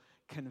feel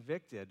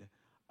convicted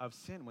of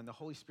sin when the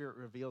Holy Spirit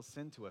reveals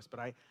sin to us. But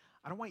I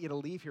don't want you to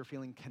leave here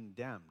feeling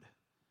condemned.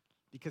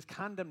 Because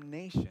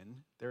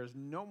condemnation, there is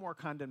no more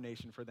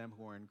condemnation for them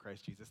who are in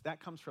Christ Jesus. That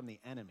comes from the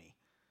enemy.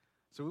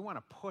 So we want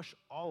to push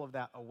all of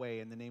that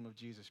away in the name of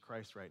Jesus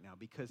Christ right now.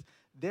 Because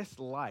this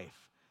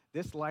life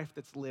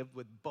that's lived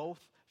with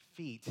both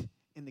feet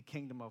in the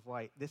kingdom of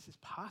light, this is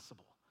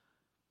possible.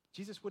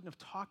 Jesus wouldn't have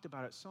talked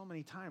about it so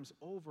many times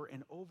over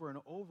and over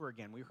and over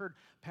again. We heard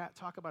Pat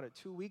talk about it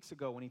 2 weeks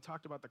ago when he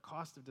talked about the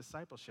cost of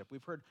discipleship.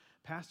 We've heard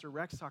Pastor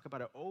Rex talk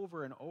about it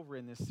over and over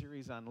in this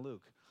series on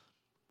Luke.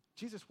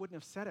 Jesus wouldn't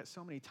have said it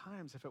so many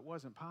times if it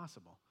wasn't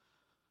possible.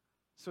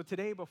 So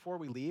today, before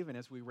we leave and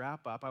as we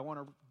wrap up, I want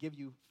to give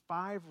you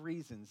 5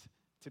 reasons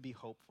to be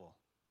hopeful.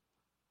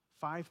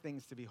 5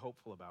 things to be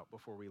hopeful about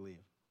before we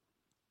leave.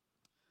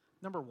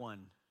 Number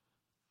 1,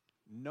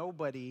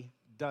 nobody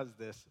does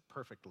this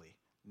perfectly.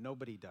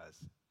 Nobody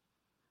does.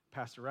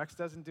 Pastor Rex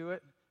doesn't do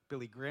it.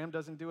 Billy Graham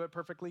doesn't do it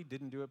perfectly,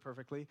 didn't do it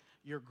perfectly.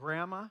 Your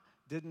grandma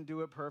didn't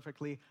do it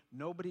perfectly.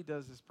 Nobody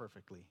does this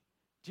perfectly.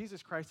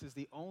 Jesus Christ is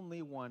the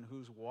only one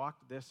who's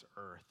walked this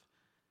earth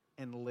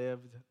and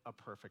lived a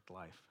perfect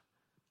life.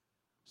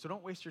 So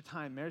don't waste your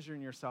time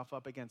measuring yourself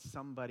up against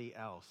somebody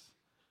else,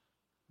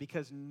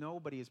 because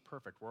nobody is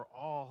perfect. We're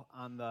all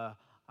on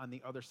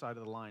the other side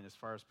of the line as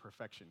far as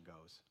perfection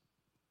goes.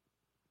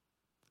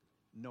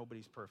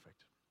 Nobody's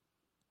perfect.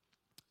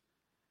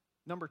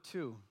 Number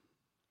two,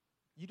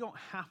 you don't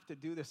have to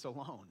do this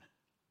alone.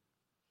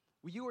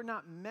 You are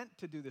not meant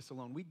to do this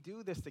alone. We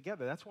do this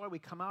together. That's why we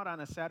come out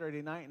on a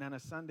Saturday night and on a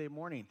Sunday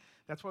morning.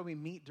 That's why we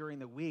meet during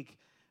the week,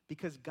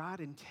 because God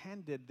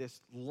intended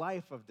this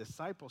life of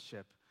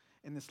discipleship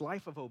and this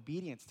life of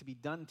obedience to be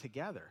done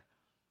together.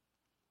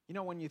 You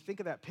know, when you think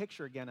of that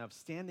picture again of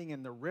standing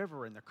in the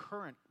river and the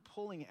current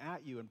pulling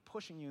at you and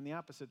pushing you in the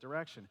opposite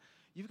direction,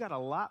 you've got a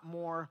lot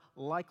more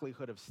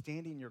likelihood of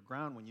standing your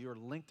ground when you're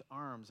linked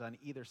arms on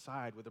either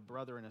side with a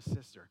brother and a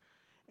sister,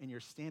 and you're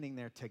standing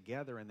there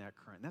together in that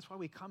current. And that's why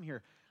we come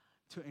here,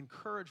 to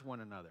encourage one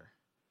another,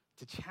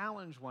 to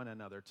challenge one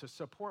another, to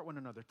support one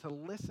another, to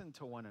listen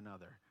to one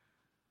another,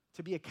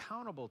 to be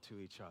accountable to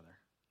each other.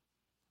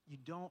 You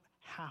don't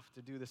have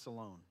to do this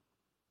alone.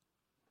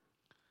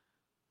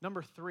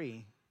 Number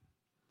three,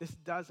 this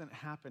doesn't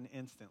happen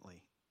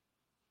instantly.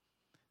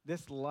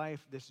 This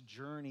life, this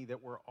journey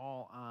that we're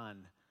all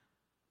on,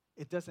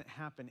 it doesn't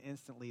happen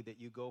instantly that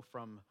you go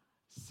from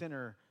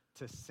sinner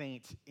to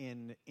saint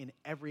in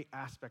every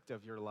aspect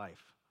of your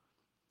life.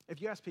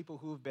 If you ask people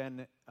who have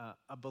been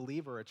a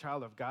believer, a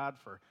child of God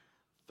for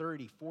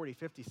 30, 40,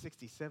 50,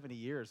 60, 70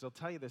 years, they'll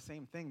tell you the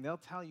same thing. They'll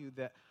tell you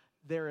that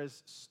there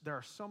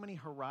are so many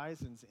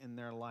horizons in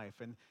their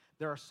life, and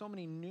there are so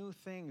many new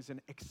things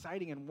and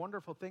exciting and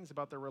wonderful things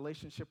about their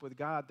relationship with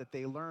God that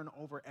they learn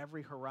over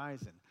every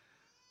horizon.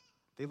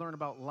 They learn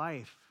about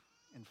life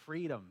and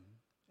freedom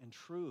and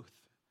truth.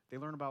 They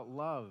learn about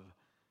love.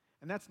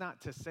 And that's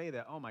not to say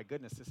that, oh my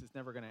goodness, this is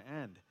never going to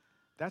end.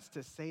 That's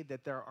to say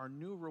that there are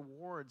new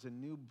rewards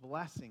and new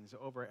blessings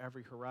over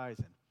every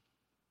horizon.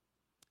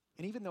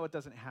 And even though it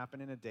doesn't happen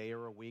in a day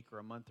or a week or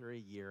a month or a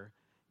year,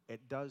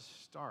 it does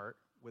start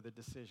with a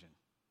decision.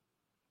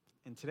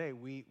 And today,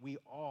 we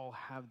all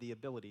have the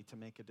ability to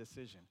make a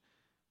decision.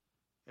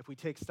 If we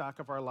take stock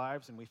of our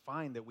lives and we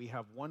find that we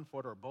have one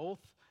foot or both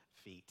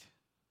feet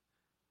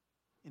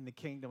in the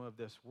kingdom of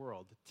this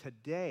world,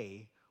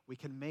 today we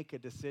can make a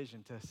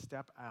decision to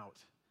step out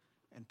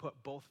and put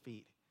both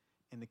feet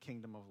in the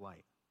kingdom of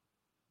light.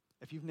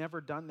 If you've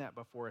never done that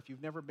before, if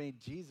you've never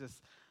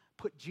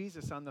put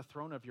Jesus on the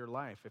throne of your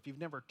life, if you've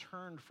never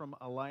turned from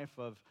a life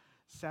of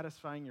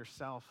satisfying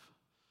yourself,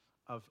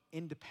 of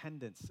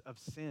independence, of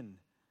sin,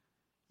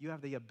 you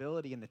have the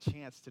ability and the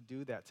chance to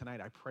do that tonight.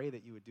 I pray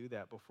that you would do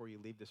that before you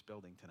leave this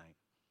building tonight.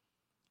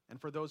 And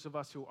for those of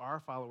us who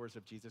are followers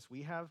of Jesus,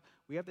 we have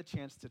the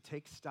chance to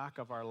take stock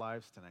of our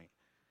lives tonight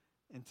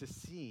and to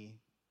see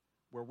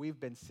where we've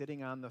been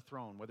sitting on the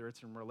throne, whether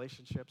it's in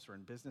relationships or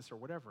in business or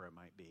whatever it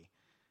might be,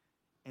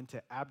 and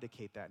to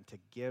abdicate that and to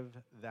give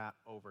that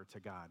over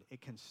to God.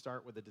 It can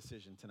start with a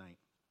decision tonight.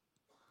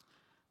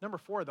 Number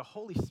four, the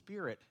Holy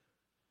Spirit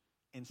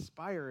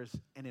inspires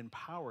and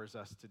empowers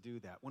us to do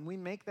that. When we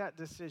make that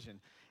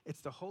decision,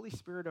 it's the Holy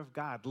Spirit of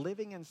God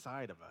living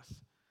inside of us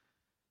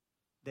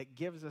that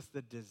gives us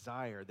the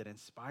desire, that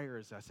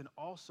inspires us, and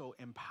also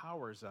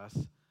empowers us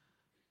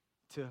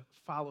to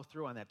follow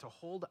through on that, to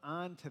hold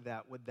on to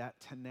that with that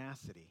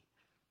tenacity.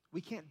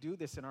 We can't do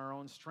this in our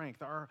own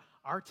strength.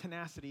 Our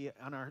tenacity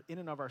in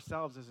and of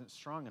ourselves isn't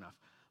strong enough.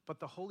 But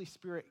the Holy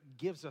Spirit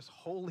gives us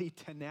holy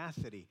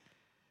tenacity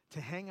to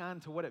hang on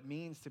to what it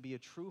means to be a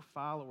true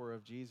follower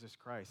of Jesus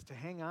Christ, to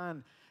hang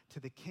on to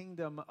the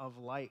kingdom of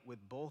light with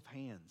both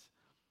hands.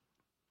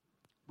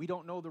 We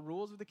don't know the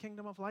rules of the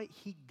kingdom of light.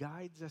 He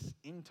guides us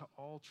into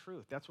all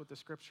truth. That's what the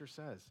scripture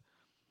says.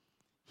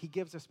 He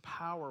gives us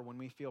power when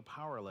we feel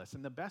powerless.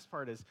 And the best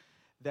part is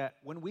that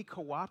when we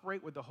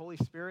cooperate with the Holy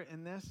Spirit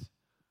in this,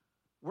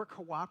 we're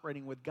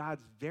cooperating with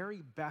God's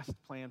very best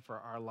plan for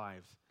our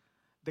lives.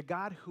 The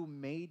God who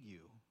made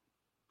you,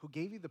 who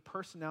gave you the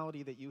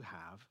personality that you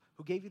have,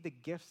 who gave you the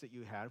gifts that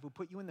you have, who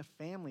put you in the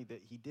family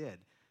that he did,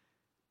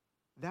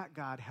 that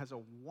God has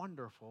a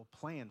wonderful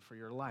plan for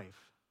your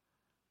life.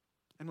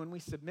 And when we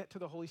submit to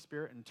the Holy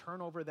Spirit and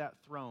turn over that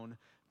throne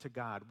to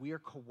God, we are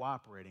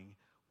cooperating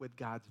with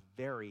God's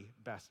very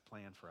best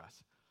plan for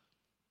us.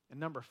 And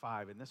number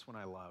five, and this one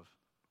I love,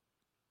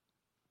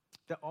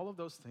 that all of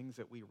those things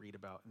that we read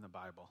about in the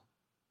Bible,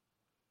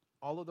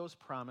 all of those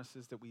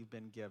promises that we've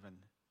been given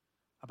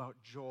about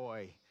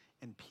joy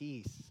and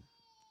peace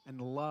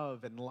and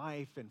love and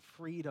life and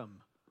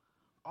freedom,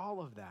 all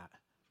of that,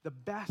 the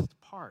best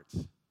parts,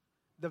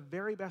 the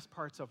very best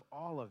parts of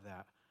all of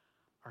that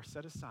are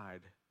set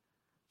aside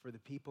for the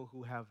people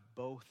who have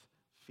both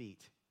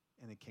feet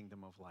in the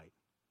kingdom of light.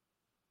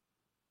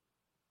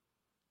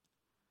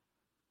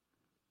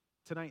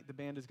 Tonight, the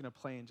band is going to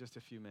play in just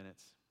a few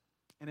minutes.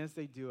 And as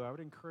they do, I would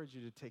encourage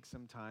you to take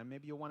some time.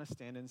 Maybe you'll want to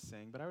stand and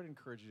sing, but I would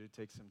encourage you to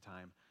take some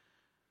time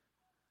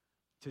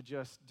to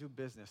just do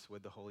business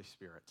with the Holy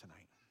Spirit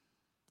tonight,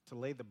 to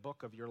lay the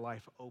book of your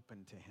life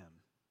open to him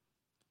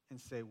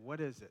and say, what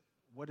is it?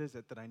 What is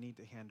it that I need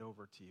to hand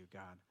over to you,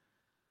 God,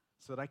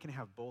 so that I can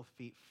have both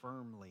feet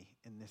firmly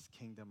in this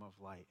kingdom of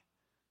light?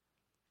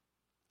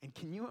 And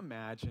can you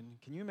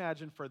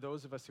imagine for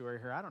those of us who are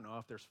here, I don't know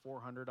if there's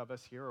 400 of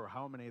us here or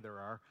how many there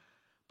are,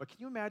 but can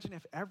you imagine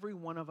if every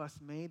one of us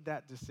made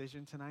that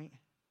decision tonight?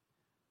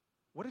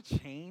 What a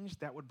change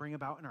that would bring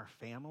about in our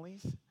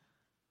families.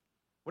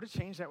 What a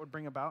change that would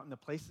bring about in the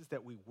places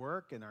that we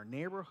work, in our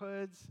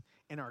neighborhoods,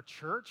 in our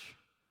church.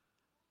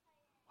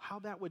 How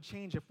that would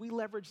change if we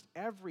leveraged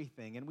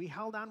everything and we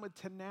held on with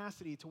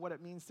tenacity to what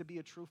it means to be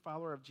a true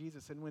follower of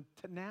Jesus. And with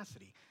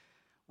tenacity,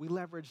 we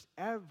leveraged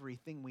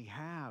everything we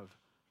have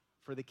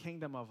for the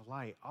kingdom of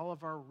light, all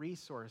of our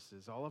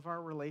resources, all of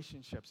our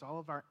relationships, all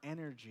of our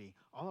energy,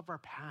 all of our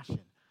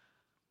passion.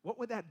 What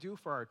would that do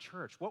for our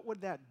church? What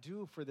would that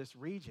do for this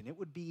region? It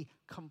would be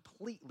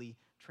completely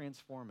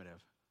transformative.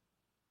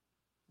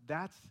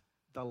 That's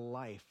the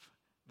life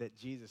that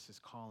Jesus is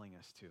calling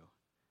us to.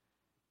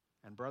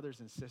 And brothers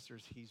and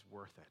sisters, he's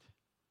worth it.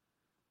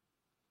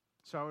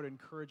 So I would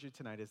encourage you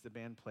tonight as the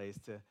band plays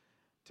to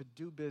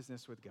do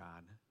business with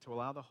God, to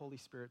allow the Holy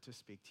Spirit to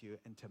speak to you,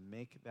 and to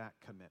make that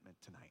commitment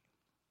tonight.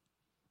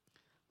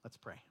 Let's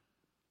pray.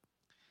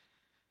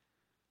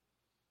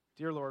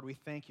 Dear Lord, we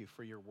thank you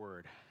for your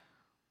word.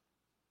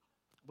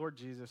 Lord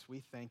Jesus,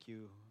 we thank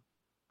you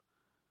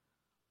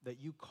that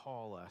you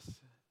call us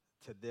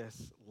to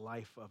this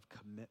life of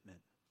commitment,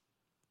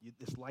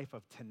 this life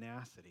of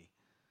tenacity.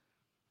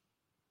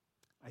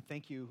 I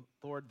thank you,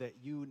 Lord, that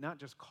you not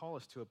just call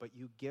us to it, but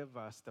you give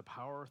us the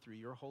power through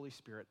your Holy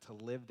Spirit to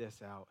live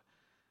this out.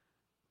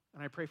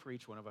 And I pray for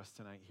each one of us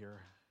tonight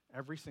here,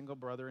 every single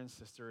brother and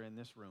sister in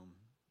this room,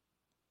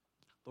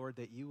 Lord,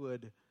 that you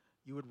would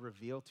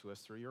reveal to us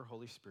through your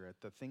Holy Spirit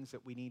the things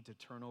that we need to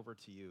turn over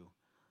to you,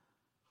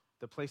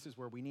 the places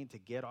where we need to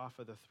get off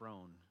of the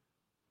throne,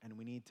 and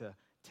we need to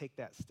take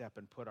that step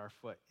and put our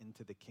foot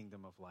into the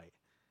kingdom of light.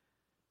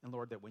 And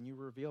Lord, that when you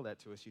reveal that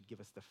to us, you'd give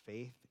us the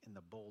faith and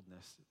the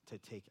boldness to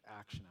take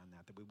action on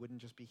that we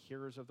wouldn't just be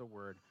hearers of the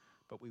word,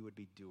 but we would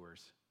be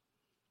doers.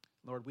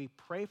 Lord, we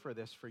pray for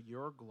this for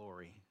your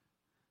glory,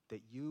 that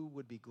you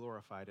would be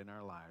glorified in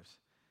our lives.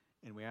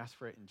 And we ask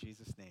for it in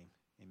Jesus' name.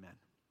 Amen.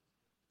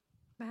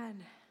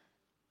 Man,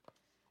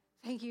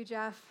 thank you,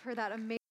 Jeff, for that amazing